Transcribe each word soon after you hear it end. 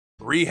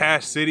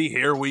Rehash City,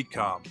 here we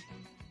come.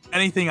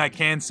 Anything I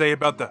can say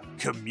about the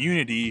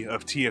community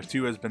of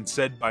TF2 has been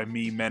said by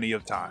me many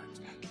of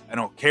times. I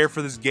don't care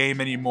for this game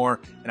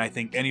anymore, and I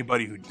think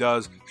anybody who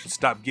does should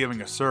stop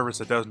giving a service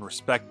that doesn't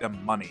respect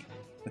them money.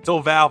 Until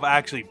Valve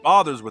actually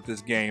bothers with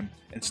this game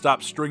and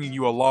stops stringing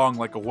you along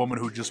like a woman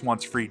who just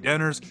wants free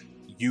dinners,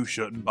 you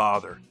shouldn't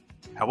bother.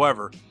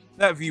 However,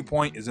 that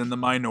viewpoint is in the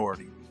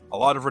minority. A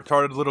lot of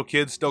retarded little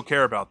kids still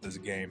care about this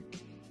game.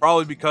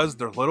 Probably because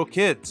they're little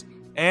kids,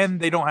 and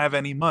they don't have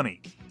any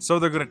money. So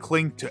they're going to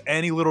cling to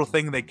any little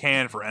thing they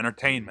can for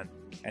entertainment.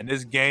 And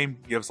this game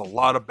gives a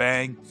lot of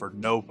bang for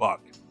no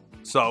buck.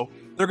 So,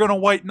 they're going to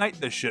white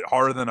knight this shit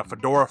harder than a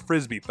fedora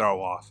frisbee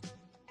throw-off.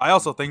 I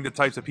also think the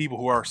types of people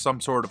who are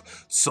some sort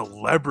of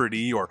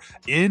celebrity or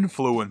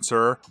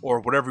influencer,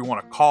 or whatever you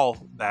want to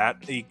call that,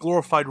 a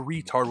glorified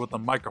retard with a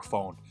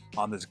microphone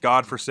on this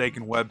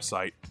godforsaken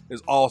website,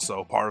 is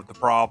also part of the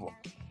problem.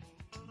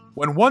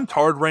 When one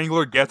tard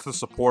wrangler gets the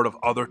support of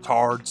other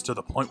tards to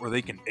the point where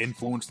they can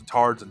influence the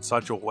tards in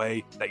such a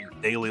way that your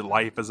daily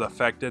life is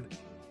affected,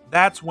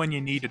 that's when you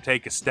need to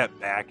take a step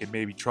back and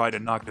maybe try to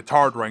knock the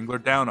tard wrangler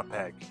down a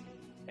peg.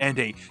 And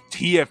a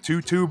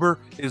TF2 tuber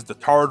is the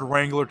tard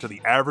wrangler to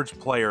the average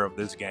player of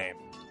this game.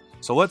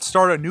 So let's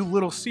start a new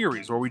little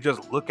series where we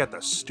just look at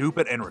the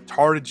stupid and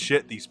retarded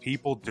shit these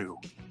people do.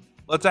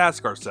 Let's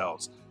ask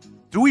ourselves,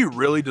 do we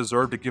really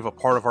deserve to give a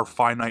part of our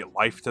finite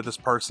life to this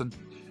person?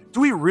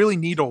 Do we really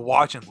need to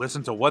watch and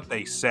listen to what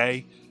they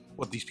say,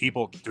 what these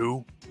people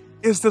do?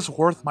 Is this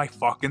worth my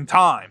fucking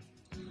time?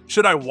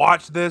 Should I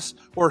watch this,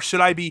 or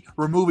should I be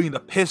removing the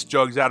piss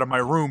jugs out of my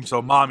room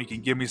so mommy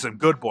can give me some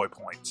good boy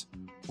points?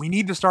 We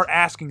need to start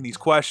asking these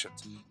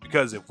questions,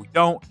 because if we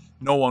don't,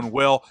 no one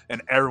will,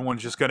 and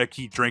everyone's just gonna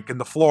keep drinking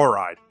the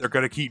fluoride. They're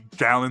gonna keep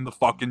downing the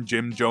fucking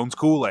Jim Jones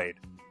Kool-Aid.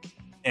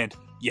 And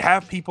you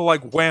have people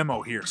like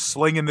Wamo here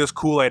slinging this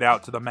Kool-Aid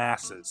out to the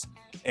masses.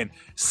 And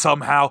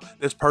somehow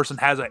this person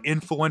has an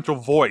influential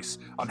voice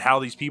on how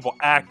these people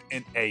act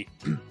in a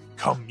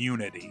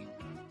community.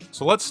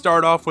 So let's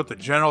start off with the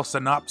general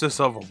synopsis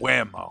of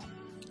Wamo.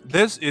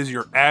 This is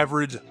your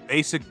average,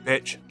 basic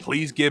bitch,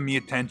 please give me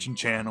attention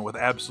channel with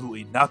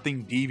absolutely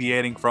nothing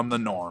deviating from the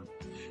norm.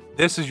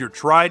 This is your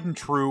tried and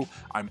true,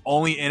 I'm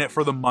only in it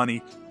for the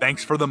money,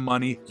 thanks for the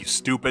money, you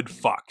stupid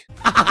fuck.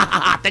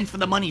 Thanks for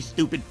the money,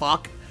 stupid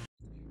fuck.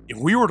 If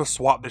we were to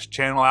swap this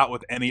channel out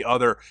with any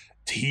other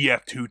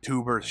TF2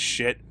 tubers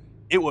shit,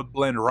 it would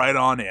blend right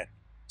on in.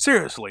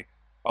 Seriously,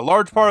 a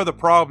large part of the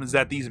problem is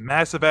that these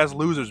massive ass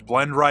losers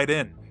blend right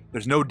in.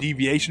 There's no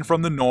deviation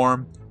from the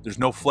norm, there's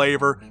no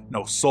flavor,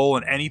 no soul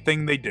in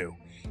anything they do.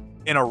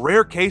 In a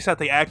rare case that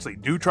they actually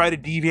do try to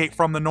deviate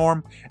from the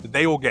norm,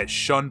 they will get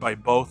shunned by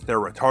both their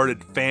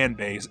retarded fan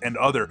base and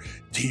other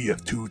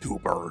TF2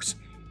 tubers.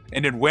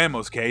 And in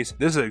Wamo's case,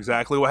 this is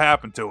exactly what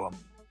happened to him.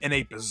 In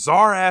a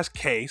bizarre ass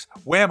case,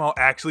 Wamo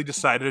actually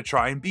decided to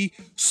try and be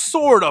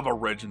sort of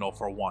original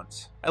for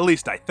once. At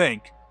least I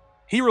think.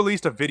 He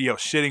released a video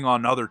shitting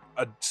on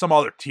some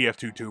other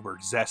TF2 tuber,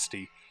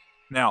 Zesty.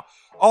 Now,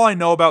 all I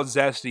know about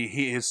Zesty,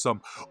 he is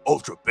some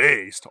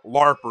ultra-based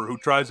LARPer who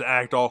tries to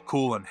act all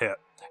cool and hip.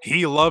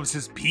 He loves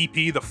his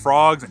PP the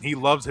Frogs and he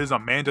loves his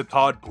Amanda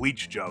Todd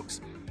Bleach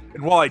jokes.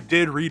 And while I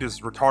did read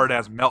his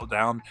retard-ass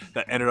meltdown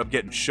that ended up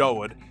getting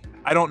showed,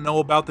 I don't know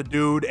about the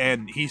dude,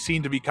 and he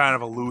seemed to be kind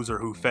of a loser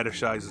who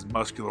fetishizes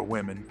muscular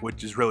women,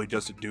 which is really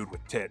just a dude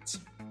with tits.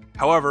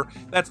 However,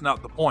 that's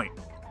not the point.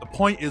 The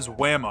point is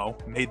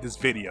Wamo made this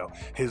video,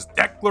 his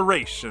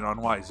declaration on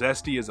why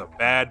Zesty is a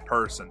bad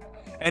person,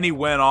 and he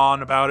went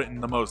on about it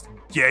in the most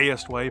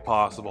gayest way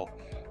possible.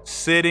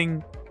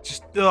 Shitting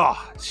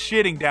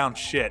down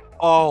shit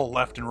all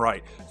left and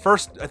right.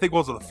 First, I think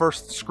the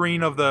first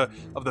screen of the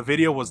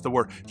video was the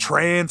word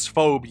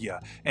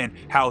transphobia, and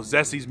how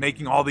Zesty's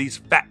making all these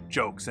fat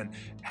jokes, and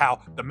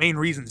how the main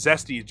reason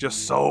Zesty is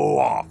just so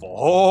awful.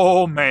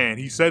 Oh man,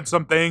 he said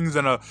some things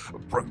in a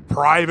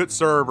private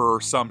server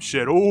or some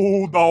shit.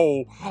 Oh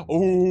no,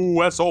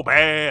 oh that's so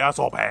bad, that's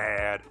so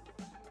bad.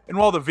 And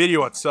while the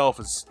video itself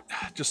is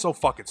just so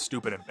fucking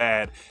stupid and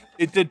bad,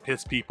 it did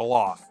piss people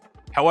off.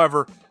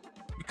 However,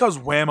 because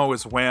Wamo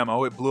is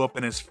Wamo, it blew up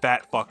in his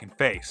fat fucking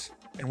face.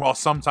 And while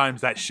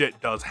sometimes that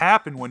shit does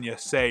happen when you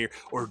say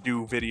or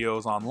do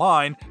videos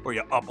online, or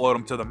you upload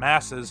them to the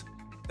masses,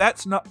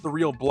 that's not the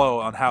real blow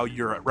on how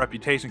your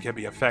reputation can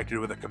be affected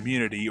with a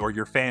community or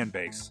your fan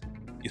base.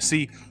 You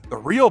see, the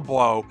real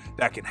blow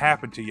that can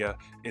happen to you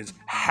is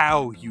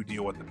how you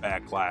deal with the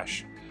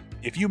backlash.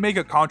 If you make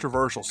a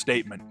controversial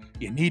statement,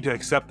 you need to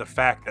accept the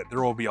fact that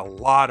there will be a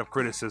lot of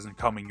criticism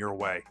coming your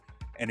way.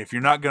 And if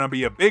you're not going to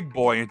be a big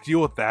boy and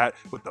deal with that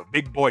with the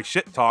big boy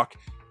shit talk,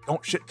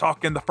 don't shit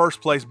talk in the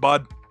first place,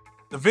 bud.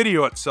 The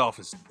video itself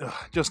is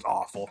just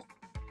awful.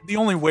 The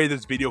only way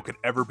this video could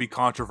ever be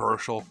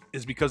controversial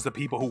is because the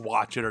people who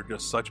watch it are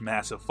just such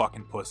massive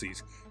fucking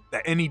pussies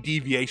that any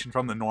deviation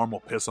from the norm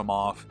will piss them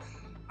off.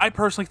 I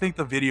personally think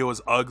the video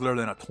is uglier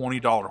than a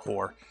 $20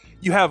 whore.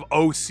 You have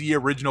OC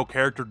original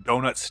character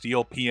Donut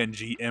Steel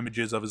PNG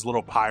images of his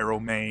little pyro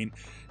main,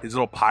 his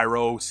little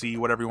pyro OC,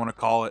 whatever you want to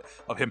call it,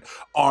 of him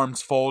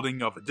arms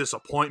folding of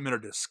disappointment or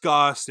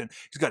disgust, and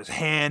he's got his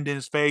hand in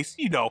his face.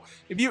 You know,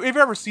 if you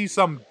ever see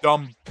some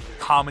dumb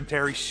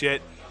commentary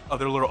shit of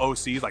their little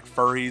OCs like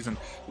furries and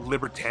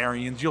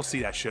libertarians, you'll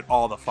see that shit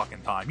all the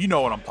fucking time. You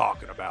know what I'm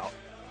talking about.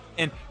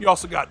 And you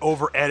also got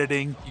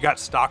over-editing, you got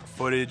stock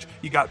footage,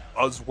 you got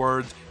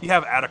buzzwords, you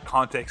have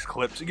out-of-context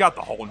clips, you got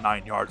the whole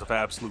 9 yards of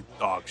absolute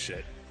dog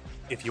shit.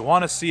 If you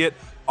want to see it,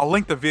 I'll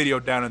link the video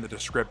down in the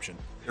description.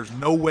 There's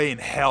no way in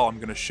hell I'm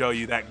going to show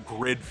you that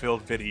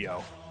grid-filled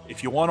video.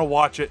 If you want to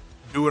watch it,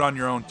 do it on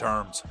your own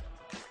terms.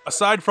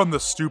 Aside from the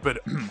stupid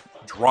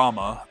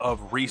drama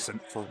of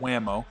recent for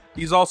Wamo,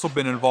 he's also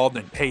been involved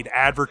in paid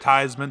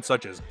advertisements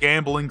such as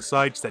gambling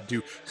sites that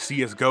do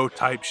CSGO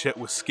type shit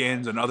with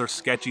skins and other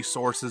sketchy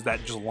sources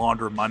that just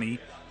launder money.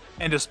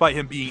 And despite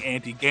him being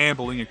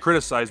anti-gambling and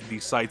criticizing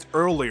these sites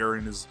earlier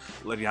in his,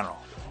 I don't know,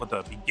 at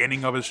the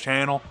beginning of his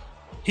channel,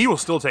 he will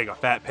still take a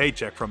fat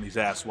paycheck from these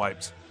ass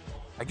wipes.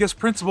 I guess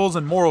principles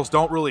and morals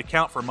don't really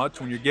count for much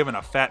when you're given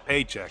a fat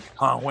paycheck,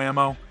 huh,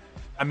 Wamo?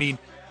 I mean,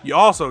 you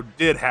also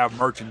did have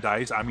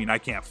merchandise. I mean, I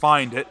can't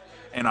find it,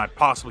 and I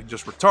possibly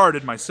just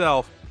retarded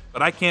myself,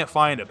 but I can't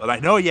find it. But I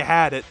know you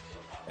had it,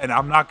 and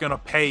I'm not gonna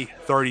pay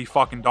 $30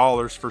 fucking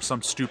for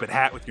some stupid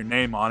hat with your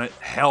name on it.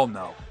 Hell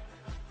no.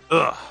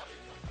 Ugh.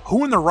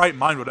 Who in their right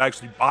mind would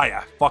actually buy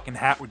a fucking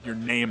hat with your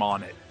name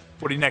on it?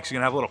 What are you next? You're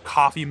gonna have a little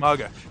coffee mug,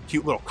 a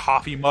cute little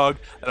coffee mug.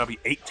 That'll be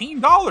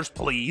 $18,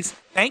 please.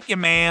 Thank you,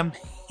 ma'am.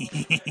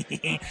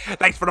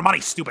 Thanks for the money,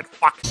 stupid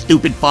fuck.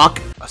 Stupid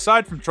fuck.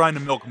 Aside from trying to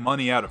milk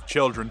money out of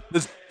children,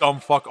 this dumb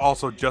fuck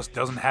also just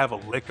doesn't have a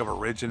lick of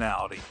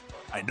originality.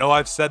 I know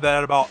I've said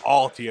that about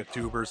all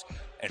TF-tubers,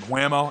 and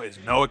Wamo is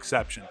no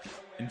exception.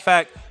 In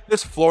fact,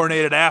 this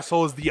fluorinated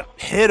asshole is the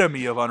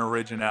epitome of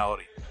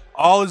unoriginality.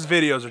 All his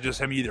videos are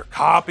just him either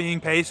copying,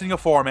 pasting a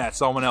format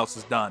someone else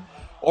has done,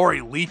 or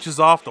he leeches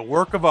off the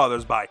work of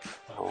others by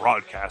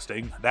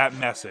broadcasting that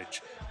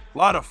message. A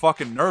lot of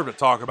fucking nerve to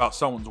talk about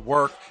someone's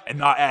work and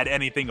not add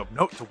anything of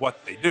note to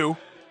what they do.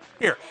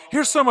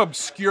 Here's some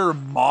obscure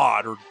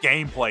mod or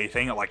gameplay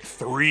thing that like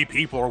 3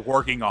 people are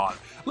working on.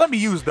 Let me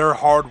use their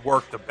hard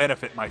work to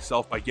benefit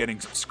myself by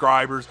getting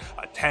subscribers,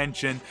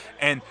 attention,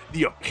 and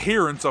the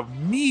appearance of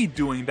me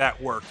doing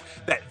that work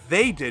that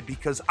they did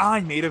because I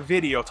made a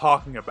video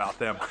talking about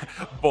them.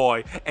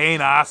 Boy,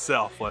 ain't I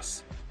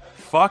selfless.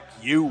 Fuck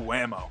you,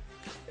 Wamo.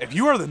 If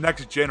you are the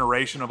next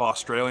generation of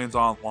Australians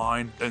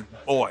online, then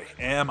boy,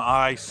 am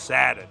I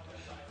saddened.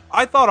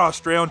 I thought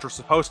Australians were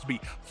supposed to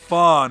be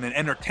fun and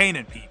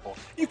entertaining people.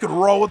 You could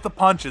roll with the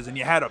punches and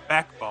you had a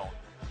backbone.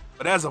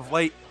 But as of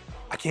late,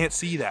 I can't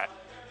see that.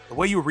 The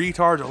way you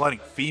retards are letting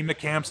FEMA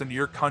camps into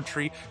your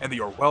country and the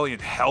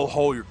Orwellian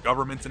hellhole your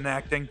government's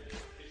enacting,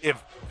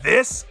 if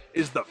this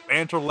is the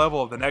banter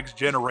level of the next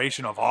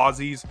generation of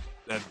Aussies,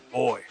 then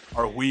boy,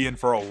 are we in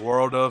for a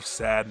world of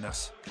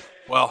sadness.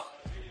 Well,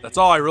 that's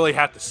all I really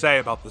have to say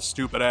about this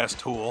stupid ass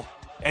tool.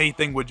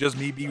 Anything would just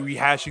me be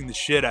rehashing the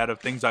shit out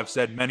of things I've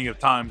said many of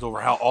times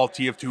over how all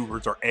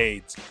TF-tubers are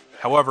AIDS.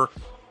 However,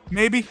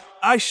 maybe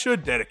I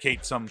should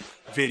dedicate some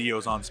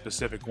videos on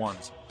specific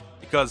ones,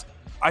 because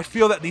I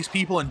feel that these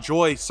people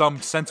enjoy some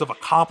sense of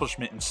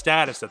accomplishment and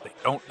status that they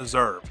don't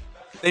deserve.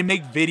 They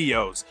make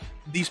videos.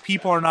 These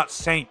people are not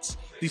saints.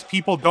 These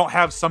people don't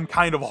have some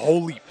kind of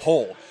holy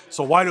pull,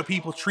 so why do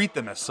people treat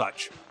them as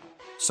such?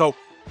 So,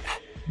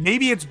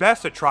 maybe it's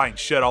best to try and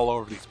shit all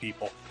over these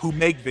people who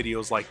make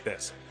videos like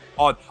this.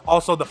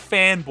 Also the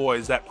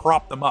fanboys that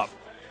prop them up.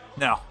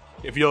 Now,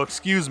 if you'll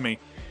excuse me,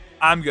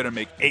 I'm gonna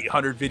make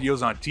 800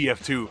 videos on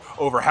TF2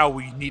 over how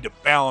we need to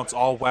balance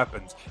all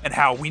weapons and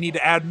how we need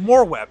to add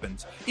more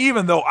weapons.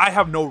 Even though I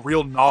have no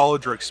real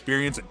knowledge or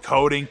experience in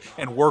coding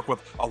and work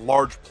with a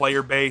large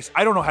player base,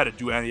 I don't know how to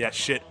do any of that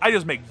shit. I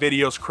just make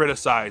videos,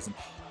 criticize, and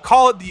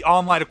call it the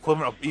online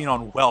equivalent of being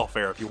on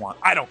welfare if you want.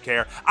 I don't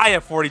care. I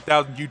have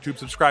 40,000 YouTube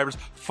subscribers.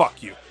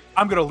 Fuck you.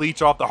 I'm gonna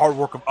leech off the hard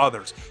work of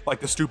others, like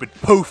the stupid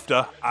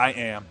poofta I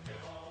am.